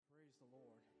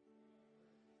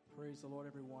Praise the Lord,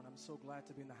 everyone. I'm so glad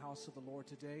to be in the house of the Lord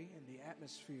today, and the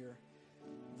atmosphere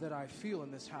that I feel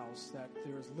in this house, that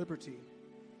there is liberty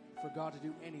for God to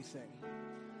do anything.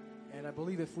 And I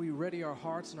believe if we ready our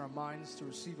hearts and our minds to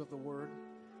receive of the word,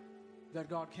 that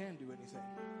God can do anything.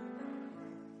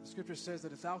 The scripture says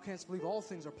that if thou canst believe, all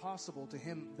things are possible to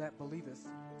him that believeth.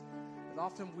 And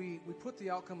often we put the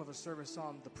outcome of a service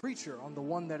on the preacher, on the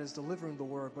one that is delivering the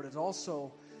word, but it's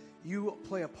also you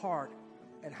play a part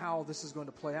in how this is going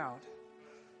to play out.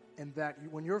 And that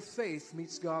when your faith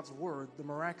meets God's word, the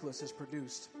miraculous is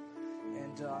produced.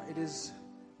 And it is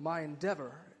my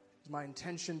endeavor, it's my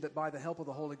intention that by the help of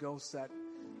the Holy Ghost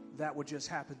that would just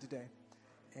happen today.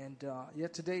 And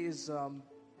yet today is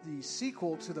the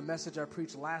sequel to the message I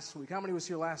preached last week. How many was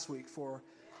here last week for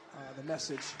the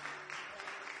message?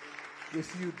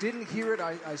 If you didn't hear it,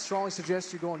 I strongly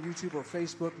suggest you go on YouTube or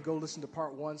Facebook and go listen to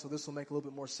part 1, so this will make a little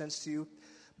bit more sense to you.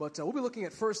 But we'll be looking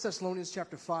at 1 Thessalonians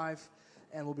chapter 5,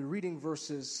 and we'll be reading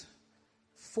verses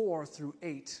 4 through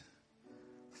 8.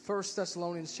 1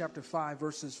 Thessalonians chapter 5,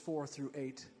 verses 4 through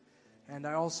 8. And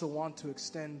I also want to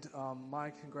extend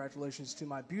my congratulations to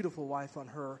my beautiful wife on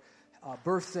her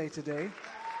birthday today.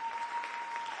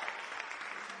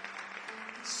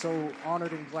 So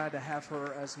honored and glad to have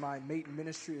her as my mate in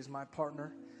ministry, as my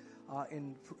partner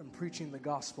in preaching the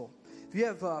gospel. If you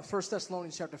have 1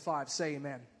 Thessalonians chapter 5, say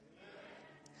amen.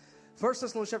 1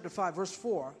 Thessalonians chapter 5, verse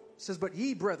 4 says, "But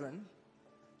ye, brethren,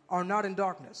 are not in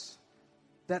darkness,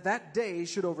 that day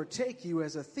should overtake you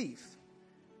as a thief.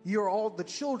 Ye are all the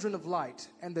children of light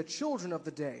and the children of the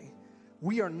day.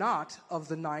 We are not of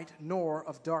the night nor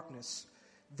of darkness.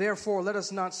 Therefore let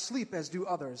us not sleep as do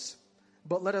others,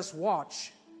 but let us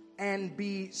watch and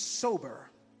be sober.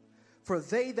 For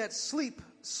they that sleep,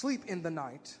 sleep in the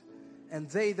night, and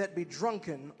they that be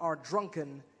drunken are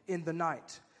drunken in the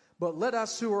night. But let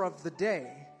us who are of the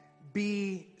day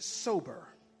be sober,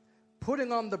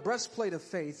 putting on the breastplate of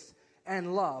faith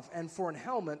and love, and for an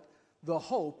helmet the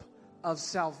hope of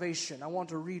salvation." I want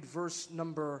to read verse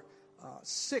number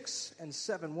 6 and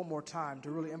 7 one more time to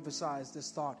really emphasize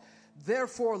this thought.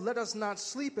 "Therefore let us not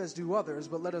sleep as do others,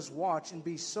 but let us watch and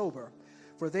be sober.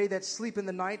 For they that sleep in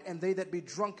the night and they that be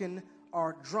drunken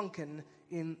are drunken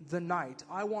in the night."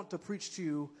 I want to preach to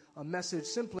you a message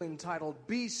simply entitled,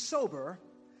 "Be sober,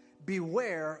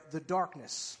 beware the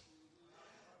darkness."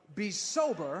 Be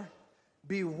sober,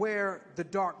 beware the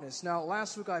darkness. Now,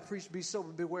 last week I preached, "Be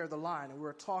sober, beware the lion." And we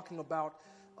were talking about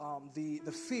the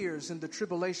fears and the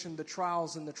tribulation, the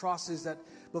trials and the atrocities that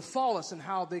befall us and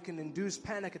how they can induce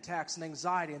panic attacks and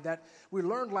anxiety. And that we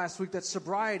learned last week that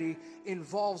sobriety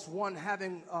involves one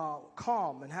having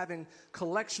calm and having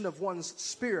collection of one's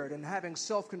spirit and having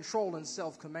self-control and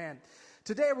self-command.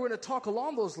 Today we're going to talk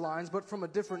along those lines, but from a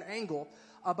different angle,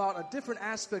 about a different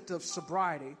aspect of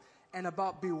sobriety and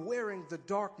about bewaring the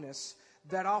darkness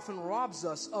that often robs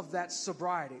us of that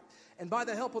sobriety. And by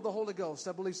the help of the Holy Ghost,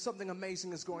 I believe something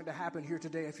amazing is going to happen here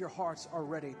today if your hearts are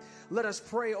ready. Let us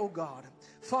pray, oh God.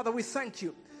 Father, we thank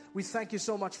you. We thank you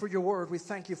so much for your word. We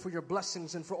thank you for your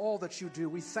blessings and for all that you do.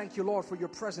 We thank you, Lord, for your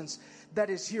presence that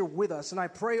is here with us. And I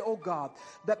pray, oh God,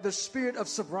 that the spirit of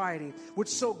sobriety would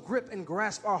so grip and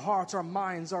grasp our hearts, our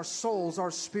minds, our souls,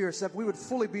 our spirits, that we would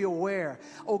fully be aware,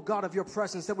 oh God, of your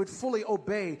presence, that we'd fully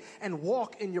obey and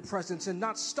walk in your presence and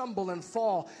not stumble and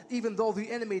fall, even though the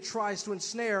enemy tries to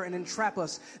ensnare and entrap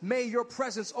us. May your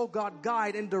presence, oh God,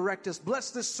 guide and direct us.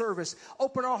 Bless this service.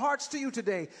 Open our hearts to you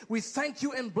today. We thank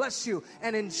you and bless you.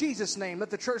 And in Jesus' name,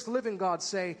 let the church, the living God,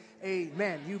 say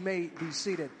amen. You may be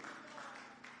seated.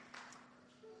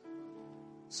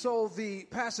 So the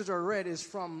passage I read is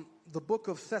from the book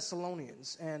of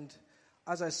Thessalonians. And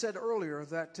as I said earlier,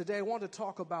 that today I want to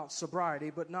talk about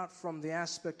sobriety, but not from the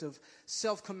aspect of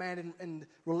self-command in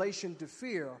relation to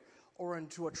fear or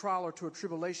into a trial or to a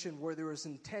tribulation where there is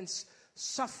intense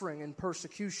suffering and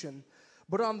persecution,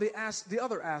 but on the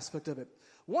other aspect of it.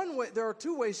 One way, there are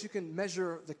two ways you can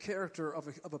measure the character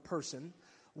of a person,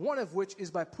 one of which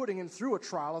is by putting him through a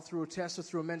trial or through a test or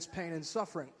through immense pain and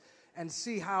suffering and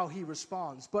see how he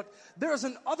responds. But there's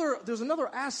another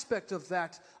aspect of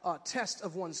that test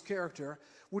of one's character,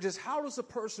 which is how does a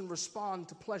person respond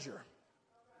to pleasure?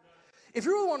 If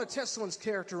you really want to test someone's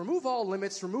character, remove all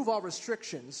limits, remove all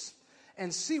restrictions,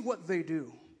 and see what they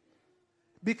do.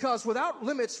 Because without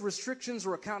limits, restrictions,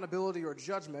 or accountability or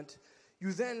judgment,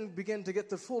 you then begin to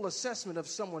get the full assessment of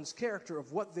someone's character,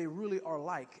 of what they really are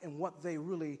like and what they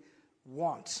really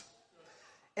want.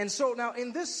 And so now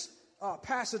in this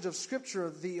passage of Scripture,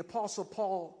 the Apostle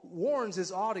Paul warns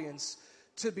his audience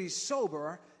to be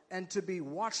sober and to be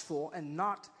watchful and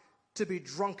not to be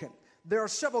drunken. there are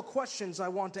several questions I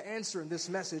want to answer in this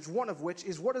message, one of which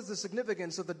is, what is the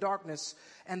significance of the darkness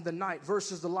and the night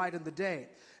versus the light and the day?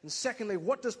 And secondly,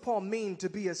 what does Paul mean to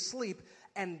be asleep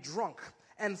and drunk?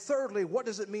 And thirdly, what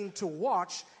does it mean to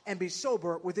watch and be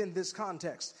sober within this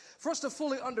context? For us to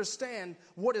fully understand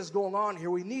what is going on here,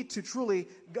 we need to truly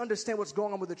understand what's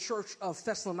going on with the church of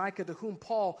Thessalonica, to whom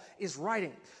Paul is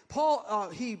writing. Paul,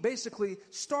 he basically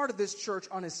started this church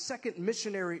on his second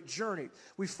missionary journey.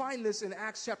 We find this in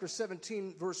Acts chapter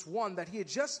 17, verse 1, that he had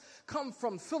just come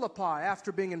from Philippi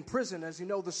after being in prison. As you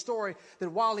know the story,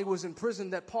 that while he was in prison,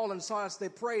 that Paul and Silas, they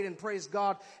prayed and praised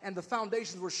God, and the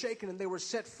foundations were shaken, and they were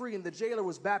set free, and the jailer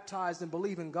was baptized and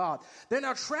believed in God. They're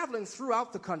now traveling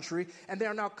throughout the country, and they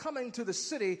are now coming to the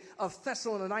city of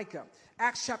Thessalonica.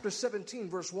 Acts chapter 17,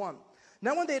 verse 1.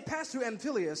 Now when they had passed through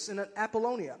Amphipolis and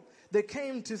Apollonia, they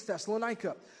came to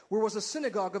Thessalonica, where was a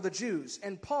synagogue of the Jews.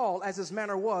 And Paul, as his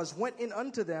manner was, went in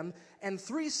unto them, and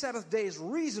 3 Sabbath days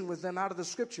reasoned with them out of the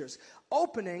Scriptures,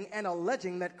 opening and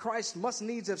alleging that Christ must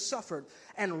needs have suffered,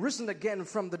 and risen again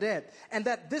from the dead, and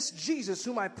that this Jesus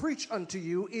whom I preach unto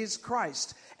you is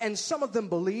Christ. And some of them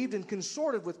believed and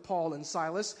consorted with Paul and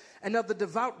Silas, and of the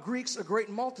devout Greeks a great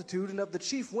multitude, and of the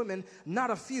chief women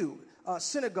not a few,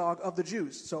 synagogue of the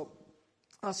Jews.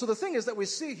 So the thing is that we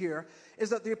see here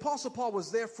is that the Apostle Paul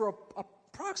was there for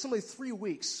approximately 3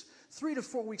 weeks, 3 to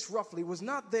 4 weeks roughly, was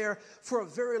not there for a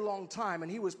very long time.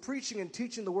 And he was preaching and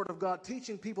teaching the Word of God,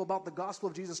 teaching people about the gospel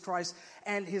of Jesus Christ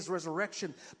and his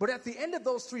resurrection. But at the end of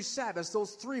those 3 Sabbaths,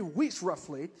 those 3 weeks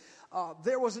roughly,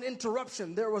 there was an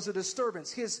interruption, there was a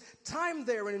disturbance. His time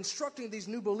there in instructing these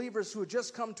new believers who had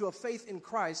just come to a faith in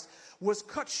Christ was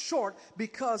cut short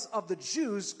because of the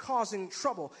Jews causing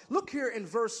trouble. Look here in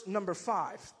verse number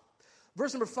 5.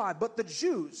 Verse number 5, but the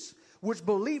Jews, which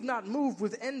believed not, moved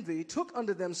with envy, took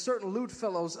unto them certain lewd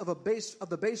fellows of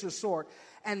the baser sort,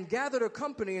 and gathered a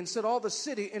company, and set all the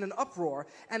city in an uproar,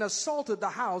 and assaulted the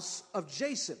house of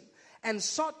Jason, and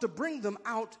sought to bring them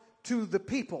out to the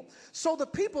people. So the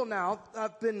people now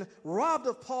have been robbed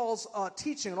of Paul's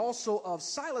teaching, and also of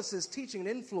Silas's teaching and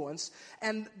influence,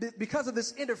 and because of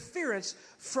this interference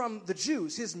from the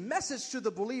Jews, his message to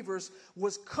the believers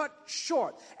was cut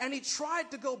short, and he tried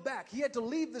to go back. He had to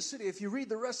leave the city. If you read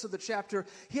the rest of the chapter,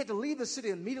 he had to leave the city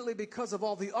immediately because of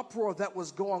all the uproar that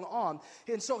was going on,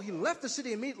 and so he left the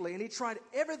city immediately, and he tried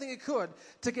everything he could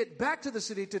to get back to the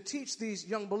city to teach these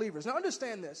young believers. Now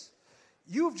understand this.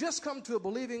 You've just come to a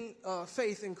believing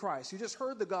faith in Christ. You just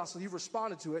heard the gospel. You've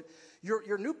responded to it.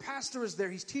 Your new pastor is there.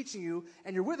 He's teaching you,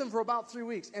 and you're with him for about 3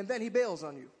 weeks, and then he bails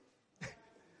on you.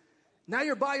 Now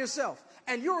you're by yourself,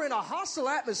 and you're in a hostile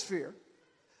atmosphere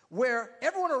where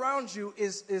everyone around you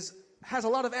has a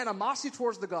lot of animosity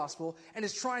towards the gospel and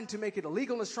is trying to make it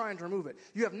illegal and is trying to remove it.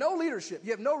 You have no leadership. You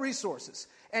have no resources,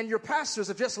 and your pastors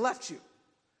have just left you.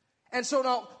 And so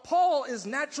now Paul is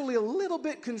naturally a little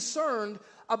bit concerned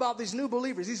about these new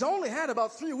believers. He's only had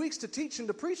about 3 weeks to teach and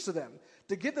to preach to them,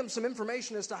 to give them some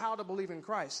information as to how to believe in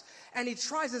Christ. And he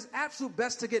tries his absolute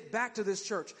best to get back to this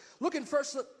church. Look in 1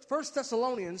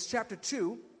 Thessalonians chapter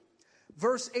 2,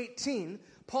 verse 18.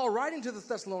 Paul writing to the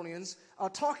Thessalonians,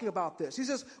 talking about this. He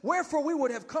says, wherefore we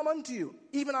would have come unto you,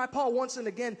 even I, Paul, once and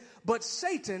again, but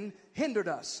Satan hindered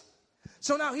us.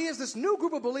 So now he has this new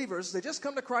group of believers. They just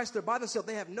come to Christ. They're by themselves.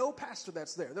 They have no pastor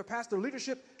that's there. Their pastor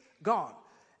leadership, gone.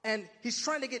 And he's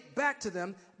trying to get back to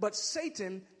them, but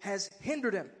Satan has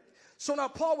hindered him. So now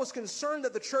Paul was concerned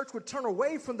that the church would turn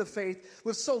away from the faith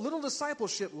with so little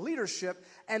discipleship, leadership,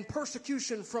 and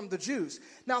persecution from the Jews.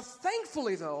 Now,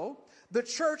 thankfully, though, the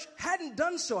church hadn't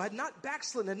done so, had not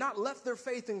backslidden, had not left their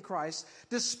faith in Christ,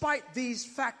 despite these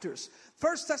factors.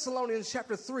 1 Thessalonians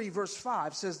chapter 3, verse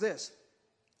 5 says this,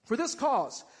 for this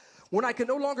cause, when I can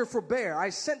no longer forbear, I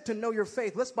sent to know your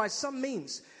faith, lest by some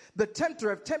means the tempter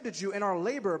have tempted you, and our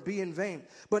labor be in vain.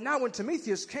 But now when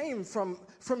Timotheus came from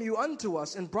you unto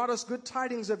us, and brought us good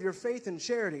tidings of your faith and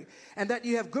charity, and that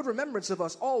you have good remembrance of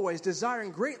us always,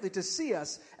 desiring greatly to see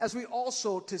us, as we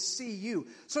also to see you.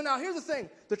 So now here's the thing.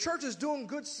 The church is doing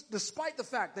good despite the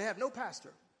fact they have no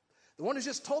pastor. The one who's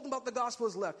just told them about the gospel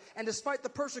is left. And despite the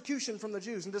persecution from the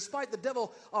Jews, and despite the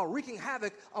devil wreaking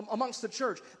havoc amongst the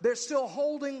church, they're still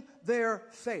holding their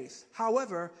faith.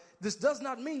 However, this does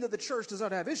not mean that the church does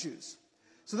not have issues.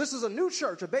 So this is a new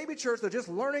church, a baby church. They're just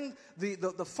learning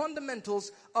the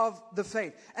fundamentals of the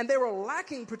faith. And they were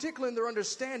lacking, particularly in their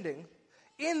understanding,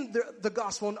 in the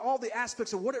gospel and all the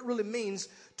aspects of what it really means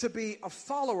to be a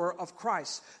follower of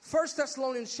Christ. 1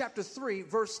 Thessalonians chapter 3,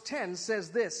 verse 10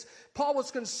 says this. Paul was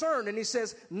concerned, and he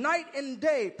says, night and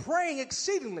day, praying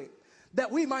exceedingly, that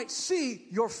we might see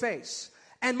your face,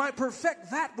 and might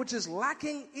perfect that which is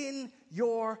lacking in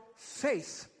your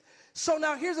faith. So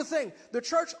now here's the thing. The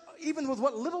church, even with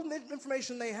what little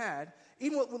information they had,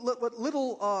 even with what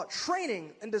little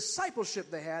training and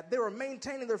discipleship they had, they were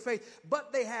maintaining their faith,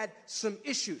 but they had some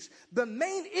issues. The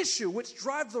main issue which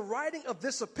drives the writing of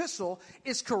this epistle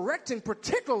is correcting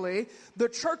particularly the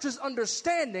church's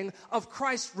understanding of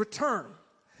Christ's return.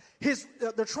 He's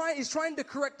trying to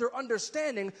correct their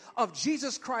understanding of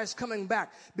Jesus Christ coming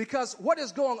back. Because what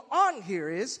is going on here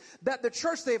is that the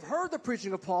church, they've heard the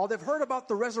preaching of Paul. They've heard about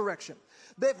the resurrection.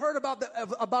 They've heard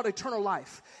about eternal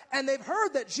life. And they've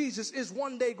heard that Jesus is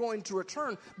one day going to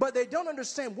return. But they don't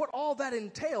understand what all that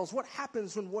entails. What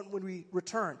happens when we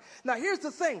return. Now, here's the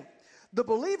thing. The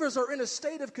believers are in a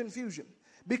state of confusion.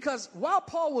 Because while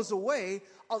Paul was away,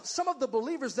 some of the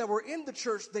believers that were in the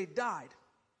church, they died.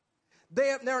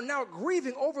 They're now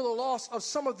grieving over the loss of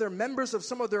some of their members, of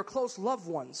some of their close loved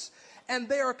ones. And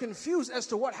they are confused as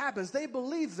to what happens. They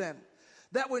believe then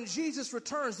that when Jesus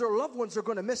returns, their loved ones are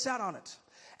going to miss out on it.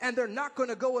 And they're not going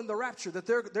to go in the rapture, that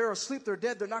they're asleep, they're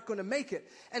dead, they're not going to make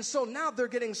it. And so now they're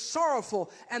getting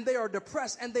sorrowful and they are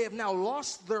depressed and they have now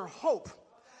lost their hope.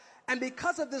 And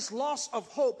because of this loss of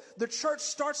hope, the church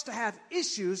starts to have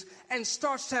issues and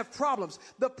starts to have problems.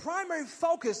 The primary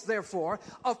focus, therefore,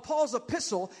 of Paul's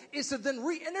epistle is to then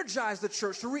re-energize the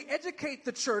church, to re-educate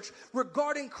the church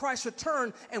regarding Christ's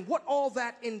return and what all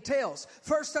that entails.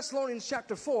 1 Thessalonians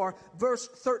chapter 4, verse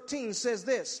 13 says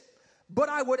this, "But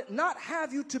I would not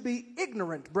have you to be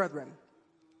ignorant, brethren,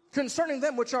 concerning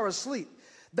them which are asleep,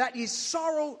 that ye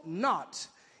sorrow not,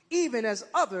 even as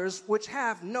others which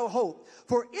have no hope.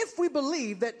 For if we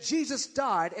believe that Jesus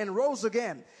died and rose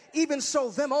again, even so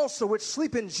them also which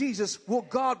sleep in Jesus will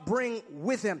God bring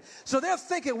with him." So they're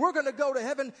thinking we're going to go to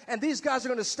heaven and these guys are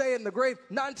going to stay in the grave,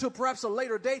 not until perhaps a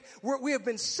later date. We have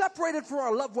been separated from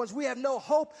our loved ones. We have no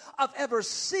hope of ever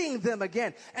seeing them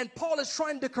again. And Paul is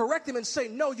trying to correct them and say,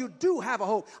 no, you do have a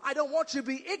hope. I don't want you to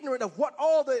be ignorant of what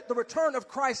all the return of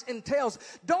Christ entails.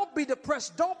 Don't be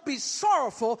depressed. Don't be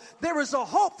sorrowful. There is a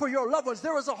hope for your loved ones.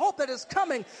 There is a hope that is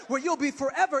coming where you'll be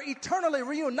forever, eternally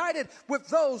reunited with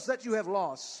those that you have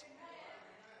lost.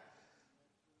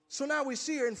 So now we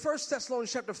see here in 1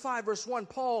 Thessalonians chapter 5, verse 1,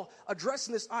 Paul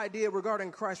addressing this idea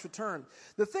regarding Christ's return.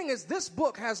 The thing is, this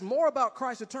book has more about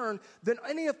Christ's return than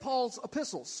any of Paul's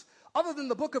epistles. Other than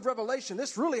the book of Revelation,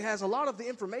 this really has a lot of the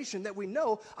information that we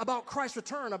know about Christ's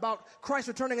return, about Christ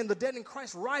returning in the dead and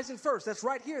Christ rising first. That's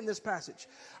right here in this passage.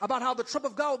 About how the trump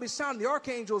of God will be sounded. The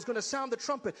archangel is going to sound the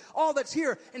trumpet. All that's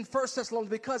here in 1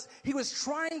 Thessalonians because he was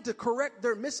trying to correct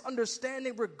their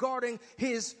misunderstanding regarding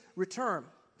his return.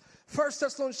 1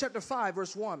 Thessalonians chapter 5,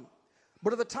 verse 1.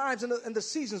 "But of the times and the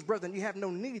seasons, brethren, ye have no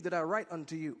need that I write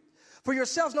unto you. For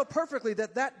yourselves know perfectly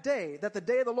that the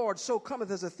day of the Lord so cometh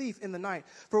as a thief in the night.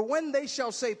 For when they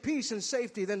shall say peace and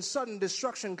safety, then sudden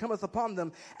destruction cometh upon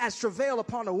them, as travail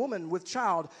upon a woman with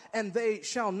child, and they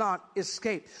shall not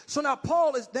escape." So now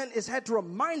Paul is had to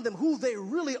remind them who they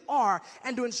really are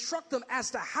and to instruct them as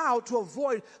to how to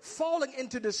avoid falling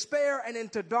into despair and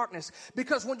into darkness.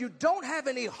 Because when you don't have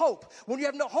any hope, when you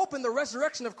have no hope in the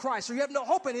resurrection of Christ, or you have no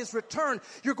hope in his return,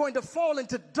 you're going to fall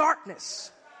into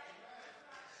darkness.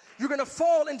 You're going to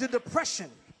fall into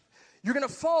depression. You're going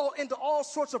to fall into all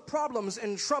sorts of problems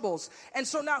and troubles. And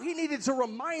so now he needed to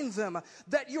remind them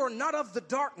that you're not of the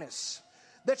darkness.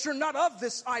 That you're not of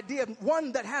this idea of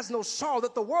one that has no sorrow.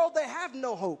 That the world, they have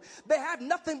no hope. They have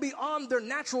nothing beyond their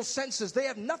natural senses. They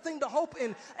have nothing to hope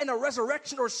in a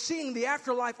resurrection or seeing the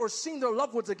afterlife or seeing their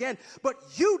loved ones again. But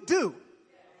you do.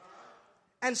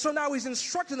 And so now he's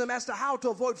instructing them as to how to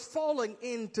avoid falling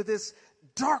into this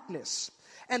darkness.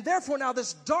 And therefore now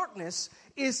this darkness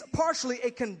is partially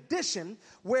a condition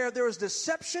where there is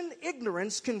deception,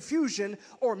 ignorance, confusion,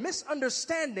 or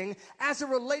misunderstanding as it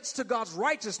relates to God's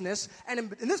righteousness.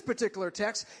 And in this particular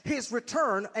text, his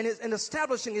return and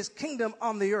establishing his kingdom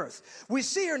on the earth. We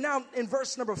see here now in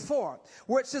verse number 4,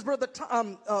 where it says,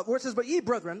 "But ye,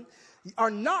 brethren,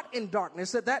 are not in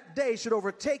darkness, that day should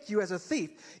overtake you as a thief.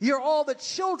 Ye are all the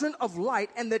children of light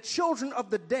and the children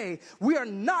of the day. We are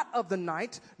not of the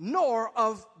night, nor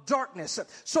of darkness."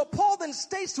 So Paul then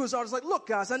states to his audience, like, look,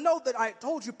 guys, I know that I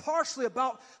told you partially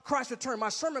about Christ's return. My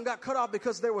sermon got cut off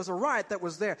because there was a riot that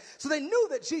was there. So they knew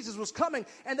that Jesus was coming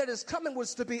and that his coming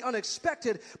was to be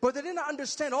unexpected, but they did not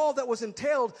understand all that was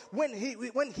entailed when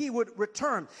he would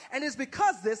return. And it's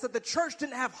because this that the church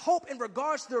didn't have hope in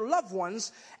regards to their loved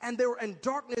ones, and they were in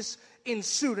darkness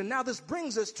ensued. And now this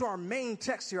brings us to our main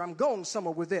text here. I'm going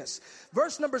somewhere with this.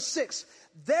 Verse number 6.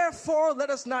 "Therefore let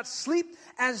us not sleep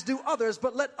as do others,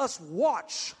 but let us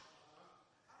watch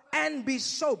and be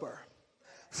sober.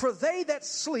 For they that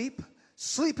sleep,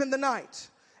 sleep in the night.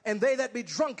 and they that be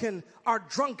drunken are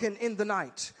drunken in the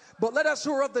night. But let us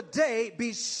who are of the day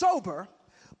be sober,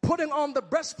 putting on the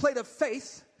breastplate of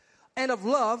faith and of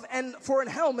love, and for an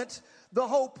helmet, the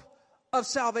hope of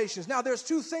salvation. Now, there's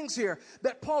two things here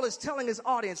that Paul is telling his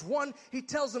audience. One, he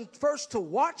tells them first to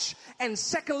watch, and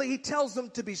secondly, he tells them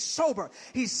to be sober.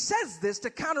 He says this to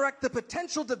counteract the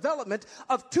potential development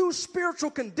of two spiritual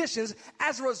conditions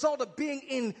as a result of being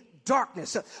in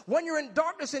darkness. When you're in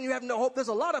darkness and you have no hope, there's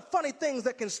a lot of funny things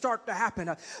that can start to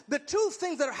happen. The two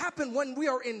things that happen when we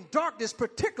are in darkness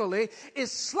particularly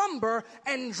is slumber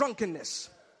and drunkenness.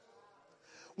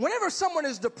 Whenever someone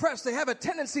is depressed, they have a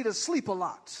tendency to sleep a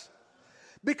lot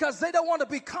because they don't want to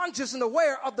be conscious and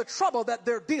aware of the trouble that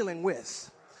they're dealing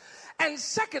with. And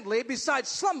secondly, besides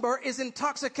slumber, is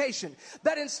intoxication.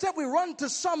 That instead we run to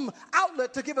some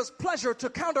outlet to give us pleasure to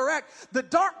counteract the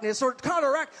darkness or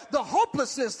counteract the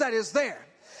hopelessness that is there.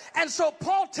 And so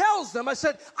Paul tells them, I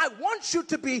said, I want you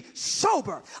to be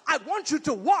sober. I want you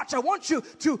to watch. I want you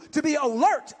to be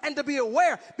alert and to be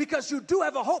aware, because you do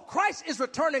have a hope. Christ is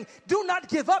returning. Do not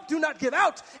give up. Do not give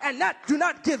out. And do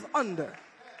not give under.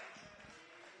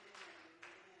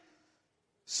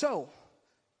 So,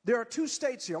 there are two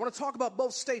states here. I want to talk about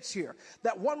both states here.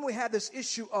 That one, we have this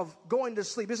issue of going to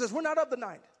sleep. He says, we're not of the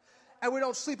night, and we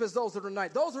don't sleep as those that are in the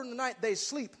night. Those that are in the night, they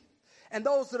sleep. And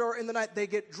those that are in the night, they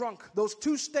get drunk. Those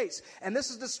two states. And this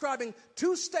is describing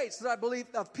two states that I believe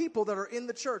of people that are in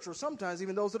the church, or sometimes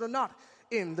even those that are not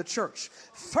in the church.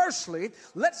 Firstly,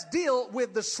 let's deal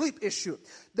with the sleep issue.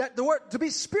 That the word to be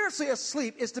spiritually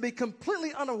asleep is to be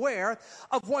completely unaware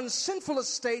of one's sinful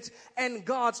estate and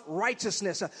God's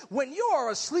righteousness. When you are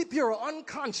asleep, you're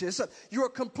unconscious. You are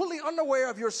completely unaware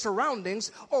of your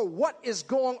surroundings or what is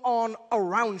going on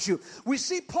around you. We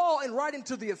see Paul in writing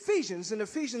to the Ephesians, in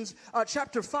Ephesians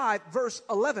chapter 5, verse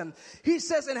 11. He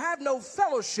says, and have no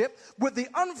fellowship with the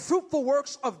unfruitful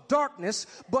works of darkness,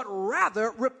 but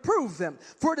rather reprove them.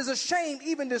 For it is a shame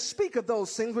even to speak of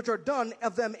those things which are done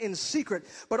of them in secret.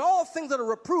 But all things that are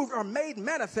reproved are made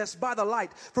manifest by the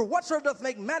light. For whatsoever doth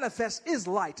make manifest is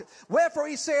light. Wherefore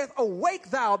he saith,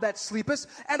 awake thou that sleepest,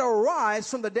 and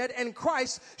arise from the dead, and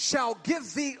Christ shall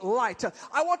give thee light.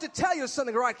 I want to tell you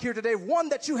something right here today. One,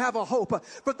 that you have a hope.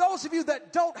 For those of you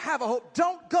that don't have a hope,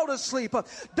 don't go to sleep.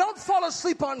 Don't fall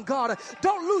asleep on God.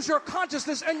 Don't lose your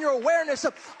consciousness and your awareness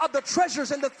of the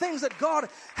treasures and the things that God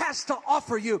has to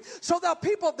offer you. So the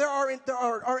people that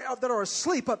are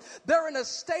asleep, they're in a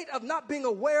state of not being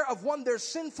aware of their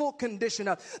sinful condition.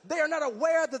 They are not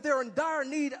aware that they're in dire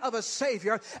need of a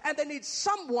Savior, and they need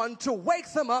someone to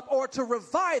wake them up or to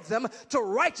revive them to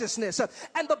righteousness.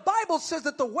 And the Bible says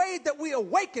that the way that we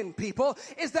awaken people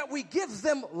is that we give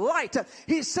them light.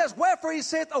 He says, wherefore he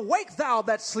saith, awake thou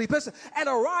that sleepest, and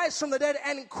arise from the dead,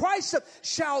 and Christ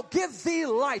shall give thee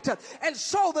light. And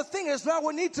so the thing is, now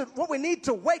what we need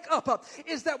to wake up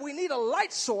is that we need a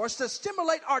light source to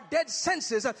stimulate our dead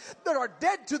senses that are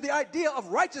dead to the idea of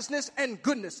righteousness and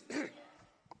goodness.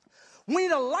 We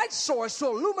need a light source to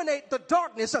illuminate the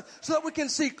darkness so that we can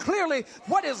see clearly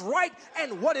what is right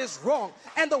and what is wrong.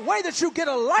 And the way that you get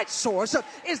a light source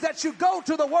is that you go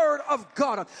to the Word of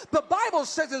God. The Bible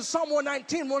says in Psalm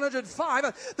 119,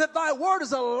 105, that thy word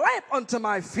is a lamp unto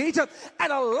my feet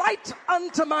and a light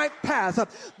unto my path.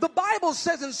 The Bible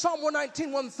says in Psalm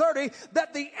 119, 130,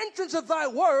 that the entrance of thy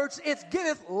words, it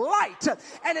giveth light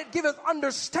and it giveth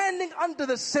understanding unto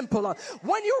the simple.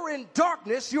 When you're in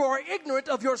darkness, you are ignorant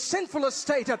of your sinful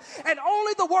estate, and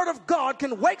only the Word of God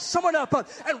can wake someone up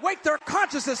and wake their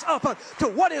consciousness up to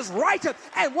what is right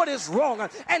and what is wrong.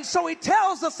 And so he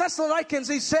tells the Thessalonians,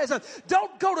 he says,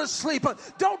 don't go to sleep,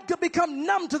 don't become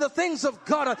numb to the things of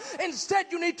God. Instead,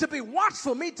 you need to be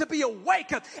watchful, need to be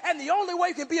awake, and the only way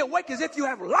you can be awake is if you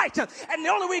have light, and the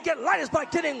only way you get light is by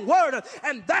getting Word.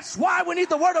 And that's why we need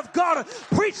the Word of God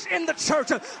preached in the church.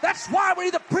 That's why we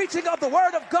need the preaching of the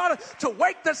Word of God to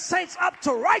wake the saints up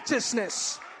to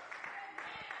righteousness.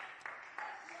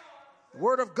 The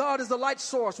Word of God is the light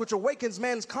source which awakens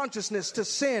man's consciousness to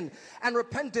sin and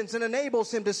repentance and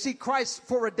enables him to seek Christ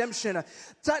for redemption.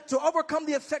 To overcome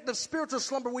the effect of spiritual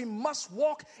slumber, we must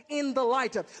walk in the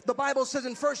light. The Bible says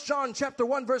in 1 John chapter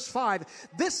 1 verse 5,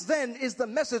 this then is the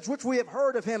message which we have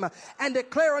heard of him and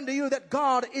declare unto you that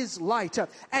God is light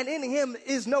and in him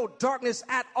is no darkness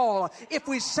at all. If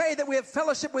we say that we have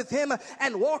fellowship with him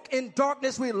and walk in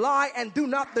darkness, we lie and do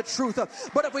not the truth.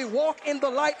 But if we walk in the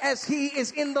light as he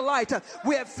is in the light,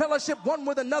 we have fellowship one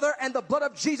with another, and the blood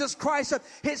of Jesus Christ,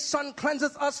 his Son,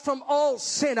 cleanseth us from all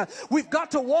sin. We've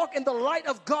got to walk in the light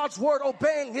of God's Word,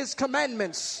 obeying his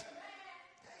commandments.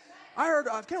 I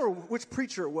can't remember which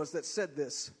preacher it was that said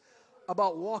this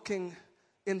about walking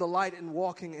in the light and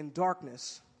walking in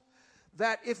darkness.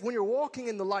 that if when you're walking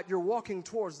in the light, you're walking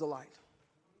towards the light.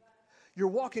 You're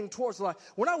walking towards the light.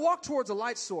 When I walk towards a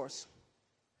light source,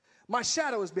 my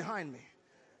shadow is behind me.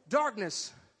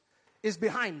 Darkness is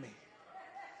behind me.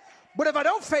 But if I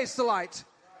don't face the light,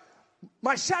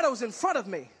 my shadow is in front of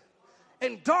me,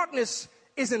 and darkness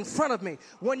is in front of me.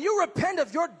 When you repent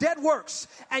of your dead works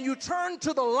and you turn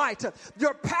to the light,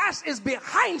 your past is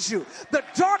behind you. The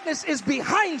darkness is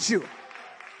behind you.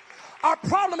 Our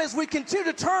problem is we continue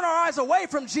to turn our eyes away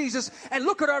from Jesus and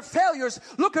look at our failures,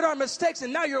 look at our mistakes,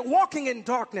 and now you're walking in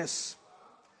darkness.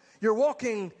 You're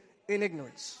walking in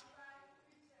ignorance.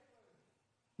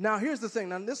 Now, here's the thing.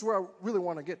 Now, this is where I really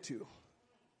want to get to.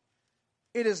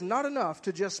 It is not enough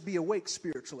to just be awake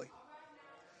spiritually.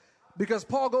 Because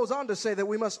Paul goes on to say that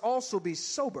we must also be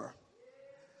sober.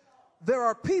 There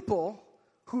are people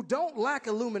who don't lack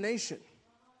illumination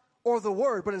or the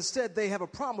word, but instead they have a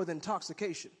problem with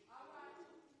intoxication.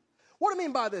 What I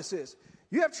mean by this is,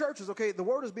 you have churches, okay, the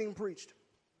word is being preached.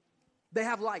 They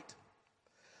have light.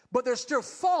 But they're still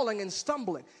falling and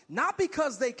stumbling. Not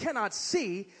because they cannot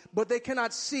see, but they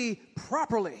cannot see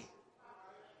properly.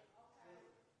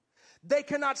 They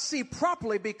cannot see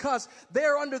properly because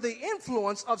they're under the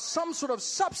influence of some sort of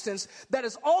substance that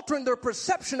is altering their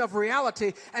perception of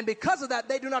reality. And because of that,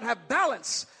 they do not have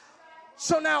balance.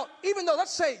 So now, even though,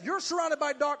 let's say you're surrounded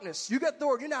by darkness, you get the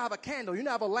word, you now have a candle, you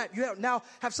now have a lamp, you now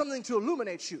have something to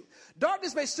illuminate you.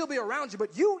 Darkness may still be around you,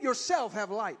 but you yourself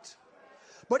have light.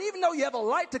 But even though you have a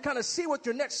light to kind of see what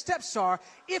your next steps are,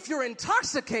 if you're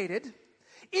intoxicated,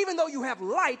 even though you have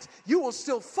light, you will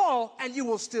still fall and you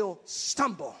will still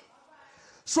stumble.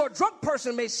 So a drunk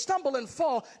person may stumble and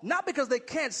fall, not because they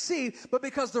can't see, but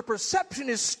because their perception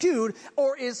is skewed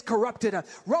or is corrupted.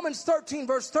 Romans 13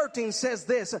 verse 13 says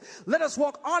this, let us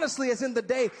walk honestly as in the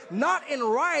day, not in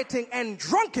rioting and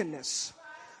drunkenness,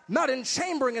 not in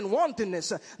chambering and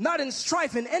wantonness, not in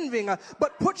strife and envying,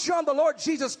 but put you on the Lord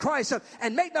Jesus Christ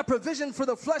and make not provision for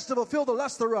the flesh to fulfill the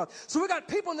lust thereof. So we got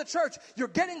people in the church, you're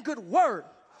getting good word,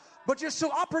 but you're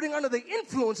still operating under the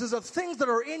influences of things that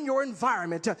are in your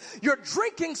environment. You're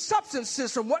drinking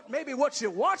substances from what you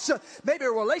watch, maybe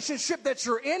a relationship that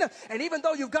you're in, and even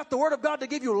though you've got the Word of God to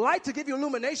give you light, to give you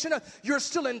illumination, you're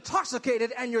still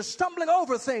intoxicated and you're stumbling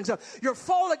over things. You're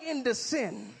falling into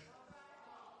sin.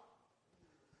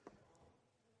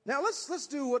 Now let's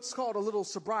do what's called a little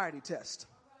sobriety test.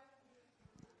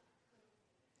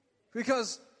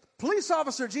 Because police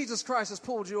officer Jesus Christ has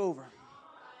pulled you over.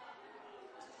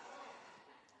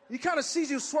 He kind of sees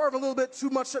you swerve a little bit too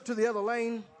much up to the other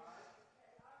lane,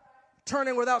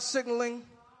 turning without signaling,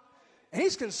 and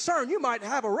he's concerned you might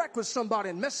have a wreck with somebody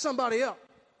and mess somebody up.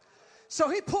 So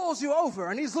he pulls you over,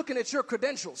 and he's looking at your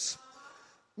credentials.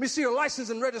 Let me see your license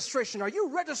and registration. Are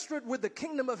you registered with the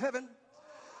kingdom of heaven?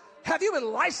 Have you been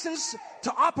licensed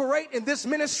to operate in this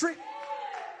ministry?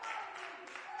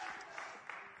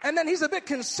 And then he's a bit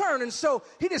concerned, and so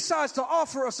he decides to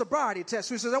offer a sobriety test.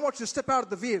 So he says, I want you to step out of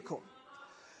the vehicle.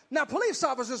 Now, police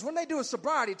officers, when they do a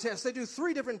sobriety test, they do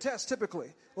 3 different tests typically.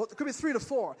 Well, it could be 3 to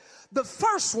 4. The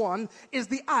first one is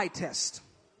the eye test.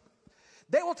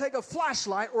 They will take a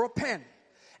flashlight or a pen,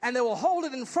 and they will hold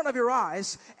it in front of your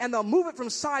eyes, and they'll move it from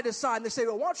side to side. And they say,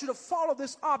 well, I want you to follow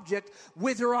this object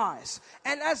with your eyes.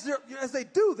 And as they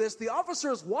do this, the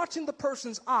officer is watching the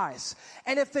person's eyes.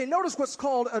 And if they notice what's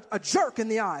called a jerk in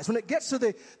the eyes, when it gets to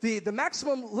the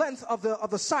maximum length of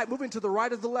the sight, moving to the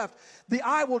right or the left, the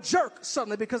eye will jerk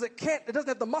suddenly because it doesn't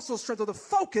have the muscle strength or the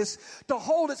focus to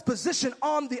hold its position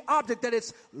on the object that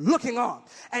it's looking on.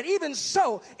 And even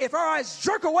so, if our eyes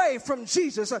jerk away from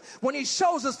Jesus, when he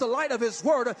shows us the light of his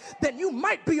word, then you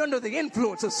might be under the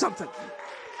influence of something.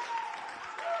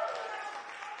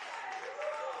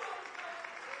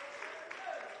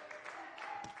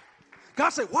 God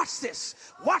said, watch this,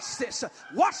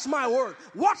 watch my word,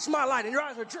 watch my light. And your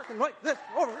eyes are jerking like this,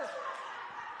 over here.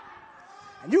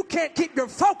 And you can't keep your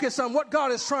focus on what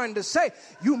God is trying to say.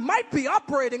 You might be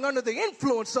operating under the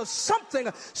influence of something,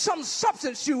 some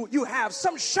substance you have,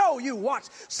 some show you watch,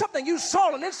 something you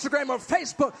saw on Instagram or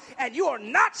Facebook, and you are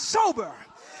not sober.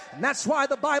 And that's why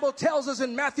the Bible tells us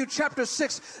in Matthew chapter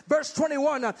 6, verse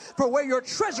 21, for where your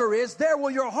treasure is, there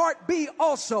will your heart be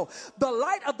also. The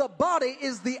light of the body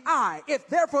is the eye. If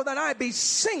therefore thine eye be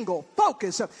single,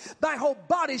 focus, thy whole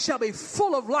body shall be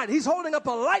full of light. He's holding up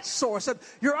a light source, and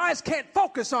your eyes can't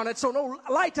focus on it, so no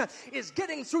light is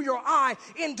getting through your eye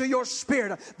into your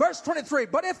spirit. Verse 23,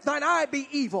 but if thine eye be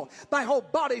evil, thy whole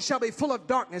body shall be full of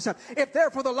darkness. If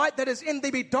therefore the light that is in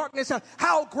thee be darkness,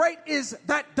 how great is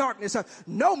that darkness?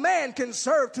 No man can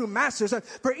serve two masters,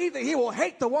 for either he will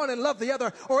hate the one and love the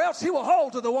other, or else he will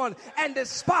hold to the one and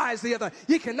despise the other.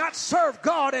 You cannot serve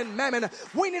God and mammon.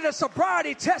 We need a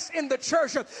sobriety test in the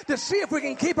church to see if we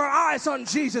can keep our eyes on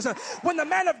Jesus. When the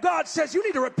man of God says you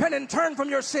need to repent and turn from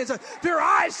your sins, do your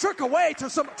eyes shirk away to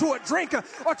a drink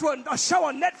or to a show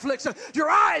on Netflix? Do your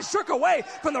eyes shirk away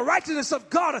from the righteousness of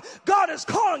God? God is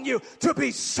calling you to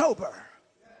be sober.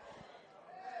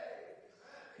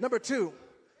 Number 2,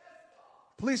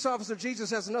 police officer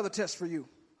Jesus has another test for you.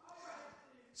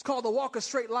 It's called the walk a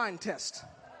straight line test.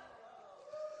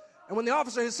 And when the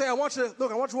officer say, I want you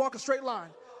to walk a straight line.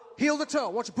 Heel to toe.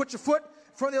 I want you to put your foot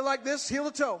in front of you like this, heel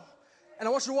to toe. And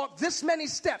I want you to walk this many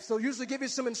steps. They'll usually give you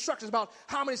some instructions about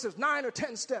how many steps, 9 or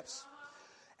 10 steps.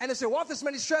 And they say, walk this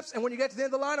many steps, and when you get to the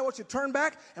end of the line, I want you to turn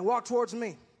back and walk towards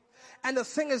me. And the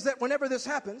thing is that whenever this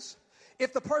happens,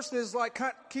 if the person is like,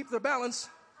 can't keep their balance,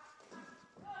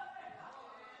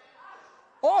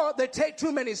 or they take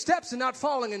too many steps and not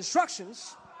following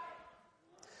instructions,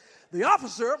 the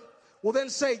officer will then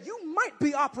say, you might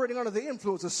be operating under the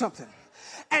influence of something.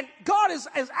 And God is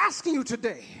asking you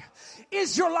today,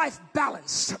 is your life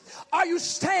balanced? Are you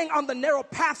staying on the narrow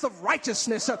path of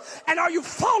righteousness? And are you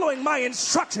following my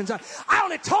instructions? I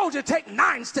only told you to take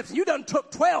 9 steps, and you done took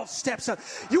 12 steps.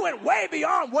 You went way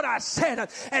beyond what I said.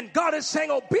 And God is saying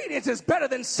obedience is better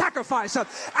than sacrifice. And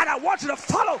I want you to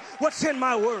follow what's in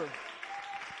my word.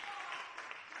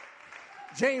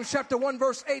 James chapter 1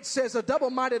 verse 8 says a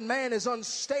double-minded man is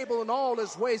unstable in all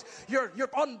his ways. You're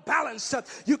unbalanced.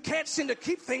 You can't seem to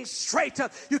keep things straight.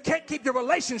 You can't keep your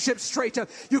relationships straight.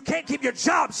 You can't keep your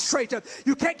job straight.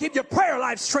 You can't keep your prayer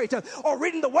life straight or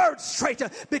reading the word straight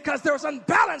because there's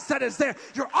unbalance that is there.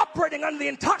 You're operating under the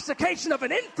intoxication of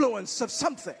an influence of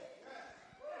something.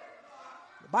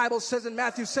 Bible says in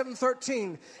Matthew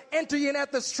 7:13, enter ye in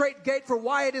at the straight gate, for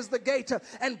wide is the gate,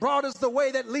 and broad is the way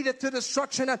that leadeth to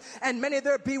destruction, and many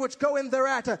there be which go in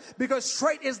thereat. Because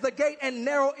straight is the gate, and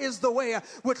narrow is the way,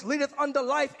 which leadeth unto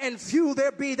life, and few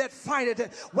there be that find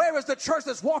it. Where is the church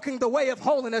that's walking the way of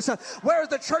holiness? Where is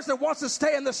the church that wants to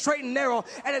stay in the straight and narrow,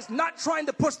 and is not trying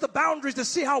to push the boundaries to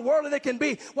see how worldly they can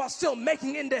be, while still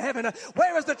making it into heaven?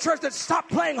 Where is the church that stopped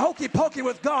playing hokey pokey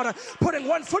with God, putting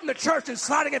one foot in the church and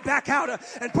sliding it back out,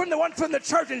 and putting the one foot in the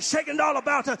church and shaking it all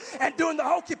about and doing the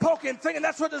hokey pokey and thinking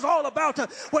that's what it's all about,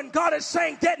 when God is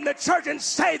saying get in the church and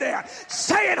stay there,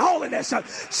 stay in holiness,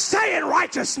 stay in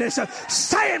righteousness,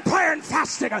 stay in prayer and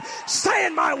fasting, stay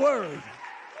in my word.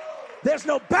 There's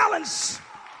no balance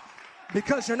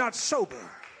because you're not sober.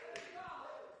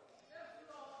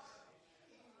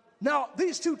 Now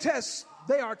these 2 tests,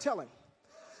 they are telling,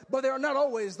 but they are not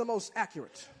always the most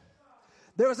accurate.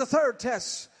 There is a 3rd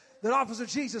test that Officer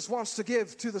Jesus wants to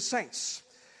give to the saints.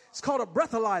 It's called a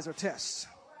breathalyzer test.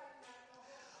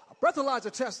 A breathalyzer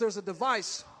test, there's a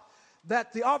device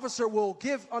that the officer will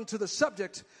give unto the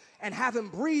subject and have him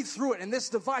breathe through it. And this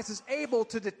device is able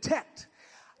to detect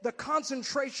the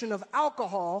concentration of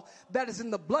alcohol that is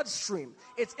in the bloodstream.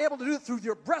 It's able to do it through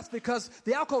your breath because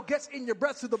the alcohol gets in your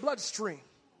breath through the bloodstream.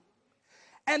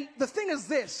 And the thing is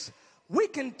this, we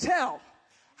can tell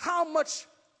how much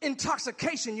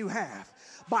intoxication you have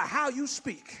by how you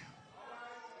speak,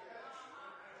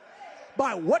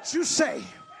 by what you say.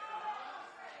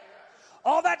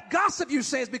 All that gossip you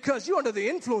say is because you're under the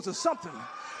influence of something.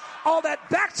 All that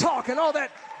back talk and all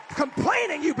that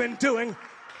complaining you've been doing,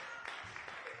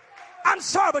 I'm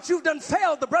sorry, but you've done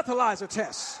failed the breathalyzer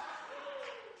test.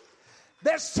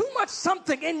 There's too much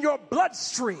something in your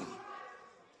bloodstream.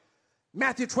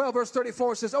 Matthew 12 verse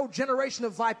 34 says, O generation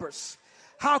of vipers,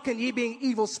 how can ye being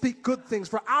evil speak good things?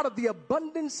 For out of the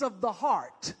abundance of the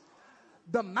heart,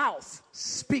 the mouth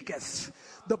speaketh.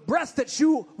 The breath that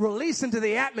you release into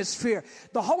the atmosphere,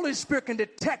 the Holy Spirit can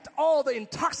detect all the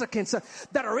intoxicants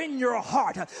that are in your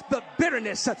heart. The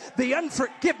bitterness, the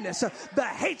unforgiveness, the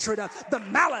hatred, the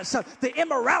malice, the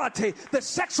immorality, the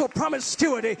sexual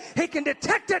promiscuity. He can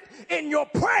detect it in your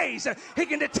praise. He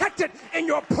can detect it in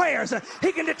your prayers.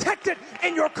 He can detect it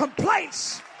in your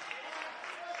complaints.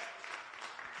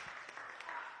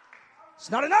 It's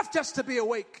not enough just to be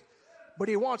awake, but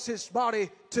he wants his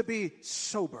body to be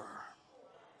sober.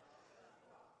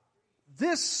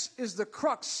 This is the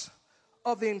crux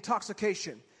of the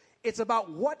intoxication. It's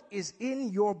about what is in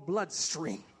your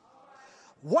bloodstream,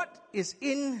 what is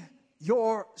in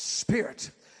your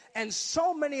spirit. And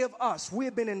so many of us, we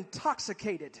have been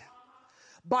intoxicated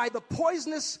by the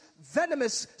poisonous,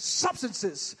 venomous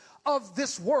substances of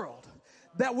this world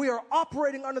that we are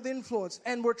operating under the influence,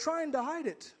 and we're trying to hide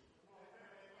it.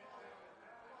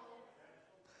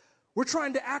 We're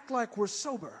trying to act like we're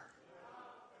sober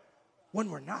when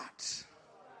we're not.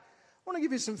 want to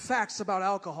give you some facts about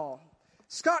alcohol.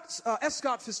 S.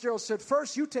 Scott Fitzgerald said,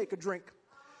 first you take a drink,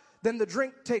 then the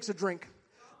drink takes a drink,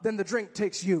 then the drink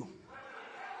takes you.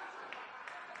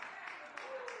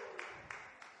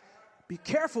 Be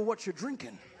careful what you're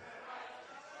drinking.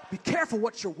 Be careful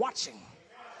what you're watching.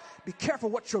 Be careful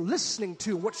what you're listening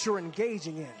to, what you're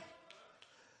engaging in.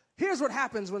 Here's what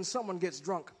happens when someone gets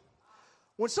drunk.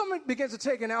 When someone begins to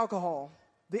take an alcohol,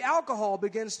 the alcohol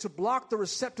begins to block the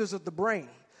receptors of the brain,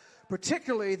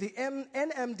 particularly the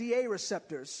NMDA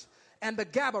receptors and the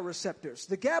GABA receptors.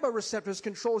 The GABA receptors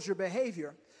controls your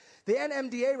behavior. The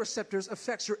NMDA receptors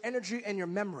affects your energy and your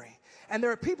memory. And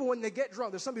there are people when they get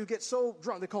drunk, there's some people who get so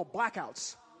drunk, they call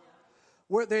blackouts,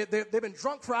 where they've been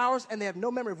drunk for hours and they have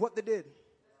no memory of what they did.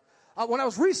 When I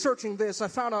was researching this, I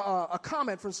found a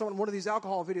comment from someone in one of these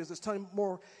alcohol videos that's telling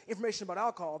more information about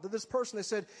alcohol. That this person, they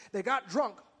said they got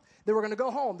drunk, they were going to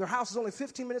go home. Their house is only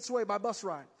 15 minutes away by bus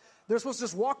ride. They're supposed to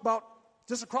just walk about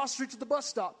just across the street to the bus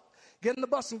stop, get in the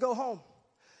bus and go home.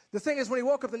 The thing is, when he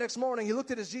woke up the next morning, he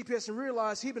looked at his GPS and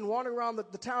realized he'd been wandering around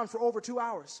the town for over 2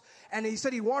 hours. And he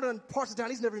said he wandered in parts of town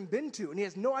he's never even been to, and he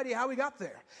has no idea how he got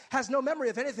there. Has no memory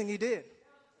of anything he did.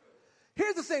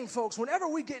 Here's the thing, folks. Whenever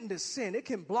we get into sin, it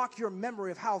can block your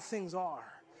memory of how things are.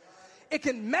 It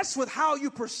can mess with how you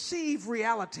perceive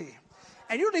reality.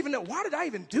 And you don't even know, why did I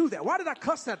even do that? Why did I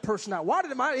cuss that person out? Why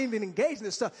did I even engage in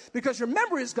this stuff? Because your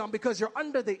memory is gone because you're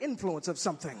under the influence of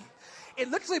something. It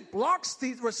literally blocks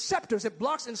the receptors. It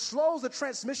blocks and slows the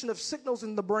transmission of signals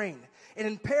in the brain. It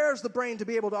impairs the brain to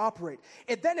be able to operate.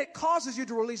 Then it causes you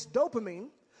to release dopamine,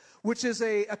 which is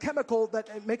a chemical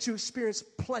that makes you experience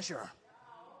pleasure.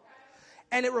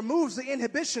 And it removes the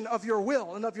inhibition of your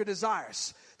will and of your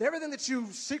desires. Everything that you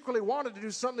secretly wanted to do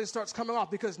suddenly starts coming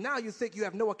off because now you think you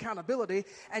have no accountability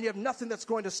and you have nothing that's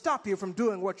going to stop you from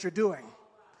doing what you're doing.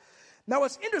 Now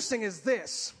what's interesting is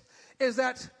this, is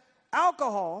that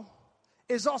alcohol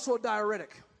is also a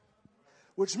diuretic,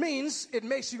 which means it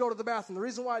makes you go to the bathroom. The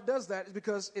reason why it does that is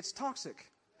because it's toxic.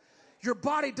 Your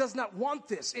body does not want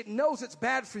this. It knows it's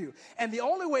bad for you. And the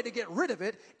only way to get rid of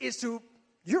it is to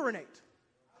urinate.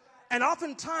 And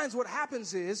oftentimes what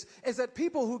happens is that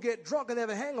people who get drunk and they have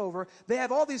a hangover, they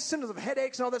have all these symptoms of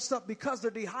headaches and all that stuff because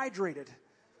they're dehydrated.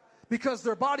 Because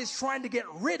their body's trying to get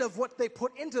rid of what they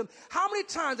put into them. How many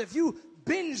times have you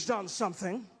binged on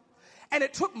something and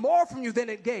it took more from you than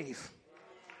it gave?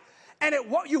 And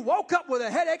you woke up with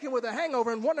a headache and with a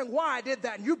hangover and wondering why I did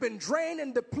that. And you've been drained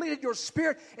and depleted. Your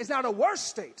spirit is now in a worse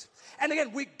state. And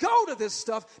again, we go to this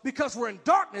stuff because we're in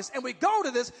darkness. And we go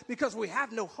to this because we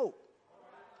have no hope.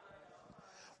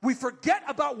 We forget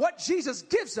about what Jesus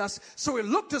gives us, so we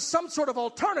look to some sort of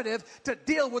alternative to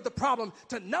deal with the problem,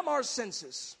 to numb our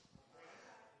senses.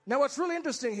 Now, what's really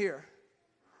interesting here,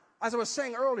 as I was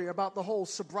saying earlier about the whole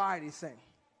sobriety thing,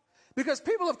 because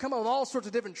people have come up with all sorts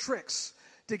of different tricks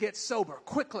to get sober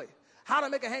quickly. How to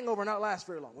make a hangover not last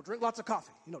very long. We'll drink lots of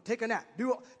coffee, take a nap,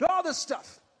 do all this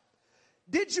stuff.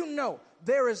 Did you know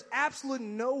there is absolutely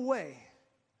no way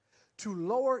to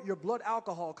lower your blood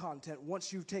alcohol content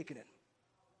once you've taken it?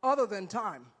 Other than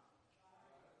time.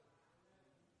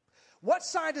 What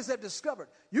scientists have discovered?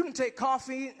 You can take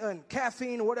coffee and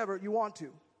caffeine or whatever you want to,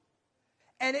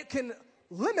 and it can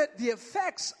limit the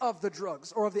effects of the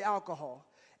drugs or of the alcohol.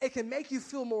 It can make you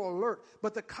feel more alert,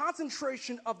 but the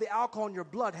concentration of the alcohol in your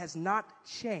blood has not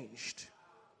changed.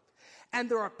 And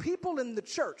there are people in the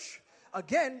church,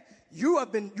 again, you're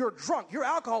drunk, your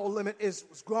alcohol limit is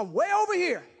gone way over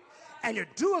here, and you're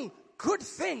doing good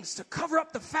things to cover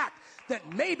up the fact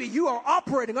that maybe you are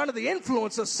operating under the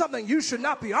influence of something you should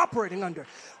not be operating under.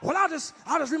 Well, I'll just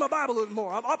read my Bible a little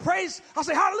more. I'll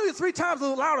say hallelujah 3 times a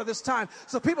little louder this time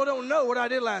so people don't know what I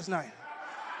did last night.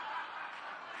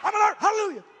 I'm alert,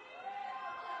 hallelujah.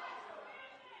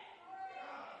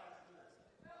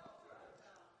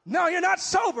 No, you're not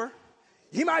sober.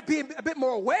 You might be a bit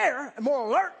more aware and more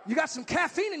alert. You got some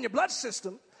caffeine in your blood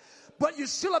system. But you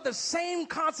still have the same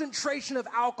concentration of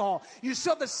alcohol. You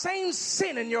still have the same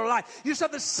sin in your life. You still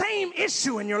have the same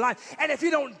issue in your life. And if you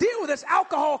don't deal with this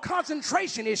alcohol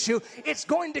concentration issue, it's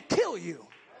going to kill you.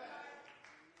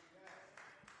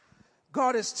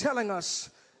 God is telling us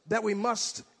that we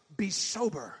must be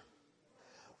sober.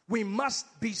 We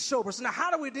must be sober. So now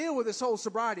how do we deal with this whole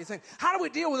sobriety thing? How do we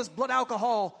deal with this blood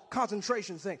alcohol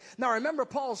concentration thing? Now remember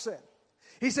Paul said,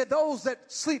 he said those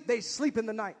that sleep, they sleep in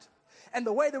the night. And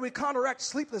the way that we counteract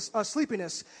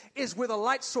sleepiness is with a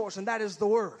light source, and that is the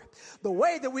Word. The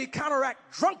way that we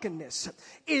counteract drunkenness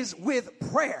is with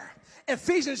prayer.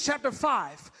 Ephesians chapter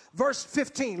 5, verse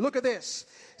 15. Look at this.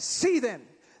 See then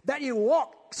that you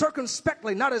walk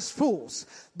circumspectly, not as fools,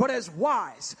 but as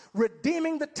wise,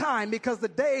 redeeming the time because the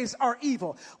days are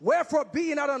evil. Wherefore be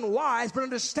ye not unwise, but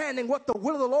understanding what the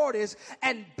will of the Lord is,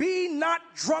 and be not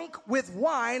drunk with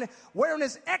wine, wherein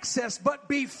is excess, but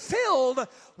be filled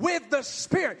with the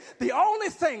Spirit. The only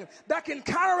thing that can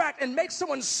counteract and make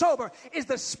someone sober is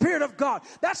the Spirit of God.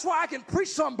 That's why I can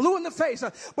preach till I'm blue in the face.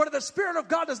 But if the Spirit of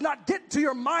God does not get to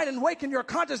your mind and waken your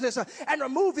consciousness and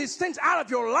remove these things out of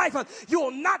your life, you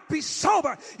will not be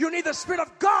sober. You need the Spirit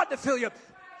of God to fill you.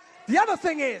 The other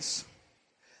thing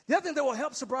that will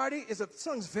help sobriety is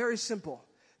something's very simple.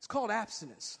 It's called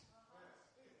abstinence.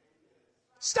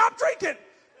 Stop drinking.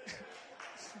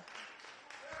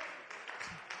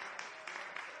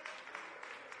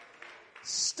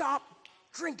 Stop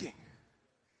drinking.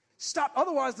 Stop.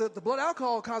 Otherwise, the blood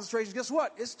alcohol concentration, guess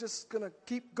what? It's just going to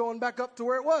keep going back up to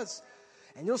where it was.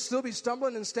 And you'll still be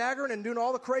stumbling and staggering and doing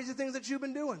all the crazy things that you've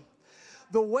been doing.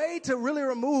 The way to really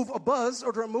remove a buzz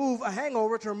or to remove a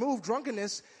hangover, to remove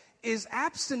drunkenness, is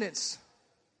abstinence.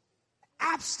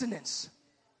 Abstinence.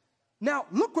 Now,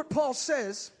 look what Paul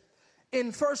says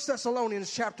in 1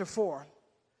 Thessalonians chapter 4.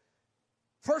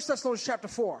 1 Thessalonians chapter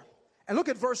 4. And look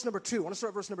at verse number 2. I want to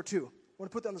start at verse number 2. I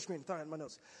want to put that on the screen. I thought I had my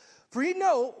notes. For ye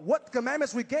know what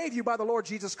commandments we gave you by the Lord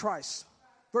Jesus Christ.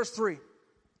 Verse 3.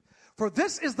 For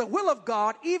this is the will of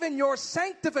God, even your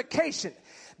sanctification,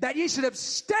 that ye should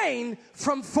abstain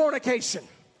from fornication.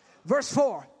 Verse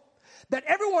 4. That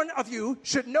every one of you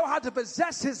should know how to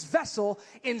possess his vessel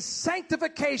in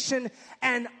sanctification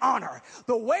and honor.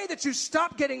 The way that you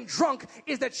stop getting drunk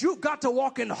is that you've got to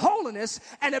walk in holiness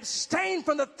and abstain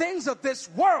from the things of this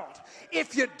world.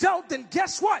 If you don't, then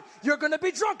guess what? You're going to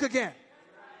be drunk again.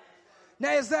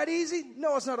 Now, is that easy?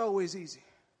 No, it's not always easy.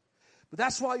 But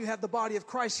that's why you have the body of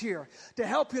Christ here, to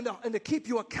help you and to keep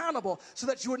you accountable so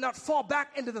that you would not fall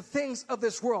back into the things of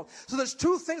this world. So there's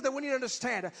two things that we need to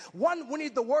understand. One, we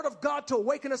need the Word of God to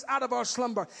awaken us out of our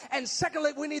slumber. And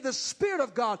secondly, we need the Spirit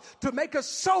of God to make us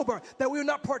sober, that we will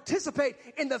not participate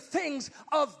in the things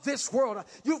of this world.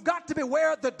 You've got to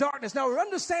beware of the darkness. Now,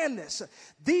 understand this.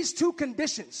 These two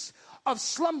conditions of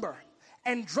slumber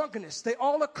and drunkenness, they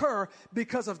all occur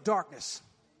because of darkness.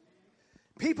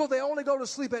 People, they only go to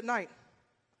sleep at night.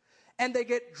 And they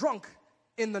get drunk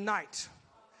in the night.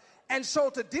 And so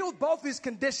to deal with both these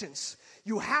conditions,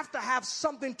 you have to have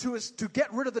something to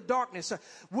get rid of the darkness,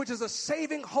 which is a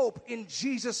saving hope in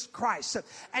Jesus Christ.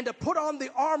 And to put on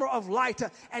the armor of light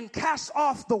and cast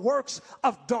off the works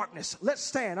of darkness. Let's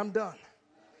stand. I'm done.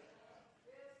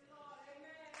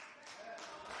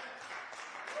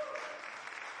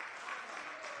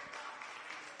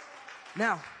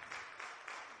 Now,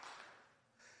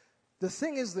 the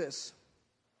thing is this.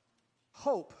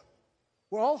 Hope,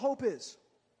 where all hope is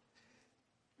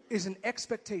an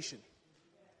expectation.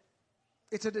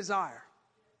 It's a desire.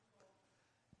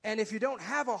 And if you don't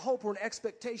have a hope or an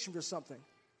expectation for something,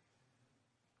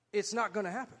 it's not going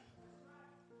to happen.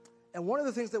 And one of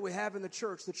the things that we have in the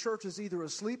church is either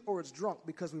asleep or it's drunk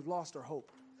because we've lost our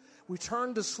hope. We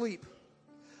turn to sleep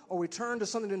or we turn to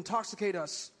something to intoxicate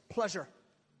us, pleasure,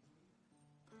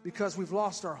 because we've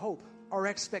lost our hope, our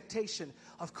expectation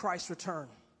of Christ's return.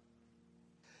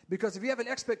 Because if you have an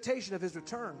expectation of his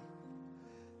return,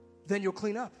 then you'll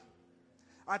clean up.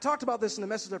 I talked about this in the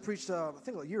message I preached, I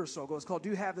think a year or so ago. It's called, Do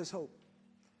You Have This Hope?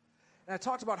 And I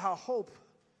talked about how hope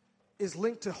is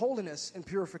linked to holiness and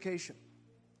purification.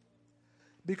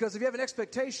 Because if you have an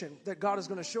expectation that God is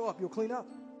going to show up, you'll clean up.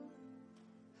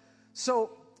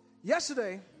 So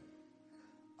yesterday,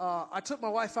 I took my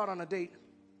wife out on a date,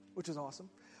 which is awesome.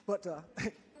 But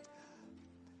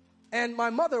and my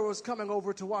mother was coming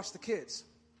over to watch the kids.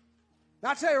 Now,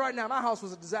 I'll tell you right now, my house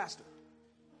was a disaster.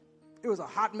 It was a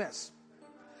hot mess.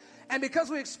 And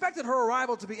because we expected her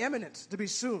arrival to be imminent, to be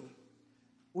soon,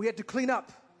 we had to clean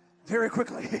up very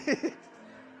quickly.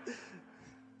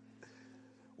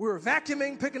 We were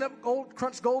vacuuming, picking up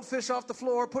crunched goldfish off the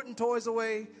floor, putting toys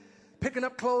away, picking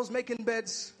up clothes, making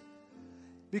beds.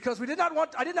 Because I did not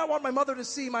want my mother to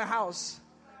see my house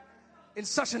in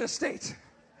such an estate.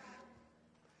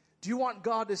 Do you want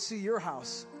God to see your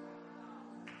house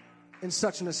in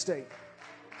such an estate?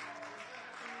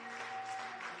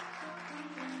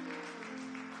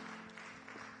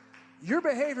 Your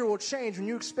behavior will change when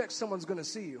you expect someone's going to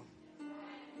see you.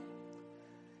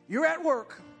 You're at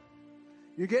work.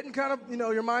 You're getting kind of,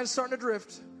 your mind's starting to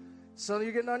drift. Suddenly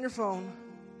you're getting on your phone.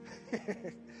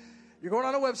 You're going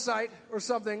on a website or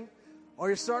something, or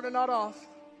you're starting to nod off.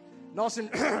 And all of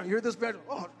a sudden, you're this bad.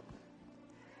 Oh.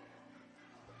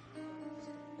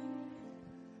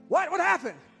 What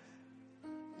happened?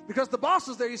 Because the boss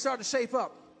was there, you started to shape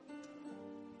up.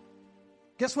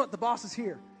 Guess what? The boss is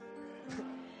here.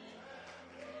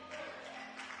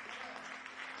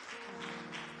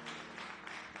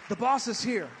 The boss is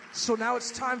here. So now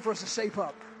it's time for us to shape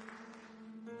up.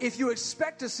 If you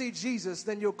expect to see Jesus,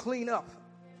 then you'll clean up.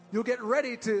 You'll get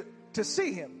ready to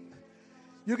see him.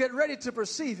 You'll get ready to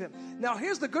perceive him. Now,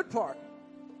 here's the good part.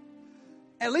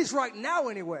 At least right now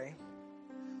anyway,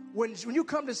 when you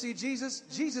come to see Jesus,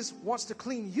 Jesus wants to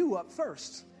clean you up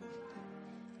first.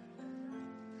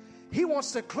 He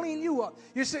wants to clean you up.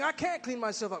 You're saying, I can't clean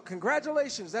myself up.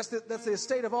 Congratulations. That's the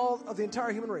estate of all of the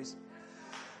entire human race.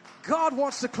 God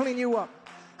wants to clean you up.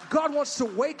 God wants to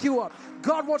wake you up.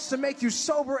 God wants to make you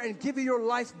sober and give you your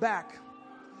life back.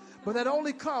 But that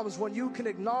only comes when you can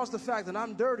acknowledge the fact that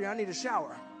I'm dirty, I need a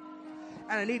shower.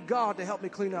 And I need God to help me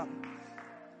clean up.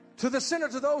 To the sinner,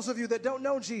 to those of you that don't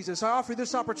know Jesus, I offer you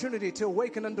this opportunity to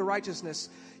awaken unto righteousness.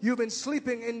 You've been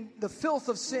sleeping in the filth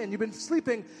of sin. You've been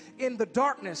sleeping in the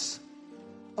darkness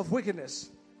of wickedness.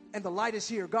 And the light is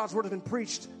here. God's word has been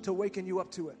preached to awaken you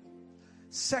up to it.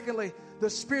 Secondly, the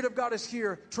Spirit of God is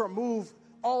here to remove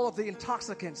all of the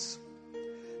intoxicants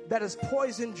that has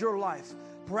poisoned your life.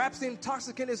 Perhaps the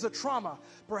intoxicant is a trauma.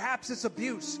 Perhaps it's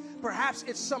abuse. Perhaps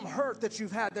it's some hurt that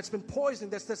you've had that's been poisoning,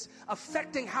 that's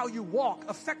affecting how you walk,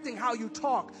 affecting how you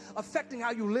talk, affecting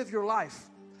how you live your life.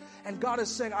 And God is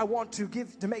saying, I want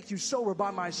to make you sober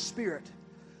by my Spirit.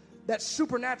 That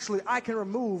supernaturally I can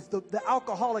remove the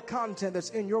alcoholic content that's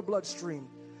in your bloodstream.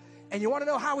 And you want to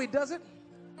know how he does it?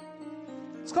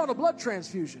 It's called a blood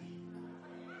transfusion.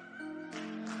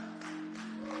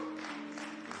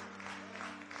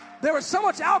 There was so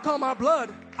much alcohol in my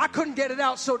blood, I couldn't get it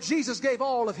out, so Jesus gave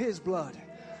all of his blood.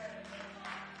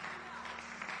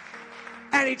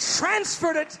 And he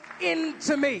transferred it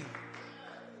into me.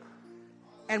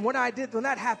 And when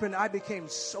that happened, I became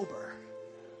sober.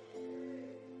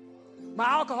 My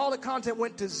alcoholic content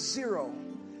went to zero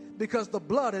because the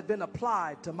blood had been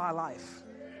applied to my life.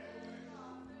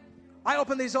 I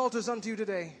open these altars unto you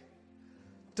today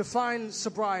to find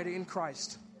sobriety in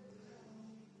Christ.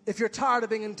 If you're tired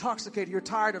of being intoxicated, you're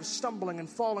tired of stumbling and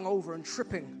falling over and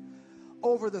tripping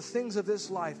over the things of this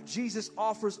life, Jesus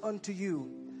offers unto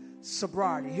you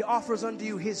sobriety. He offers unto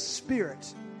you his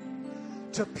Spirit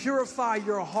to purify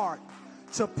your heart,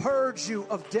 to purge you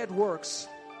of dead works.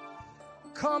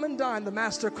 Come and dine, the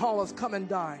Master calleth, come and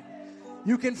dine.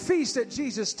 You can feast at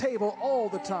Jesus' table all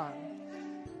the time.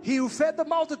 He who fed the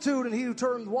multitude and he who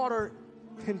turned water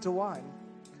into wine.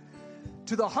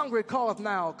 To the hungry calleth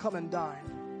now, come and dine.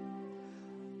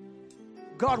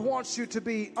 God wants you to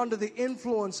be under the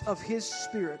influence of his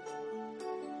Spirit.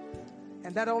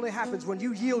 And that only happens when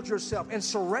you yield yourself and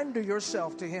surrender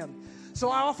yourself to him. So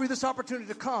I offer you this opportunity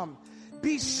to come.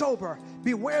 Be sober.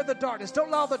 Beware the darkness. Don't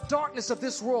allow the darkness of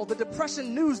this world, the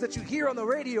depressing news that you hear on the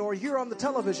radio or hear on the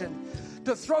television,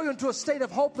 to throw you into a state of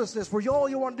hopelessness where all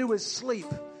you want to do is sleep.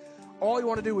 All you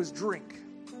want to do is drink.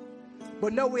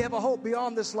 But no, we have a hope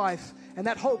beyond this life, and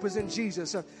that hope is in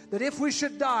Jesus. That if we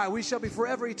should die, we shall be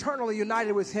forever eternally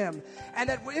united with him. And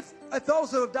that if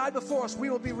those who have died before us, we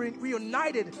will be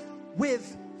reunited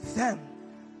with them.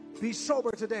 Be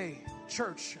sober today,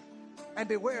 church, and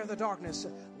beware the darkness.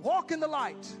 Walk in the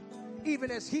light,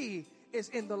 even as he is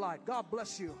in the light. God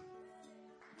bless you.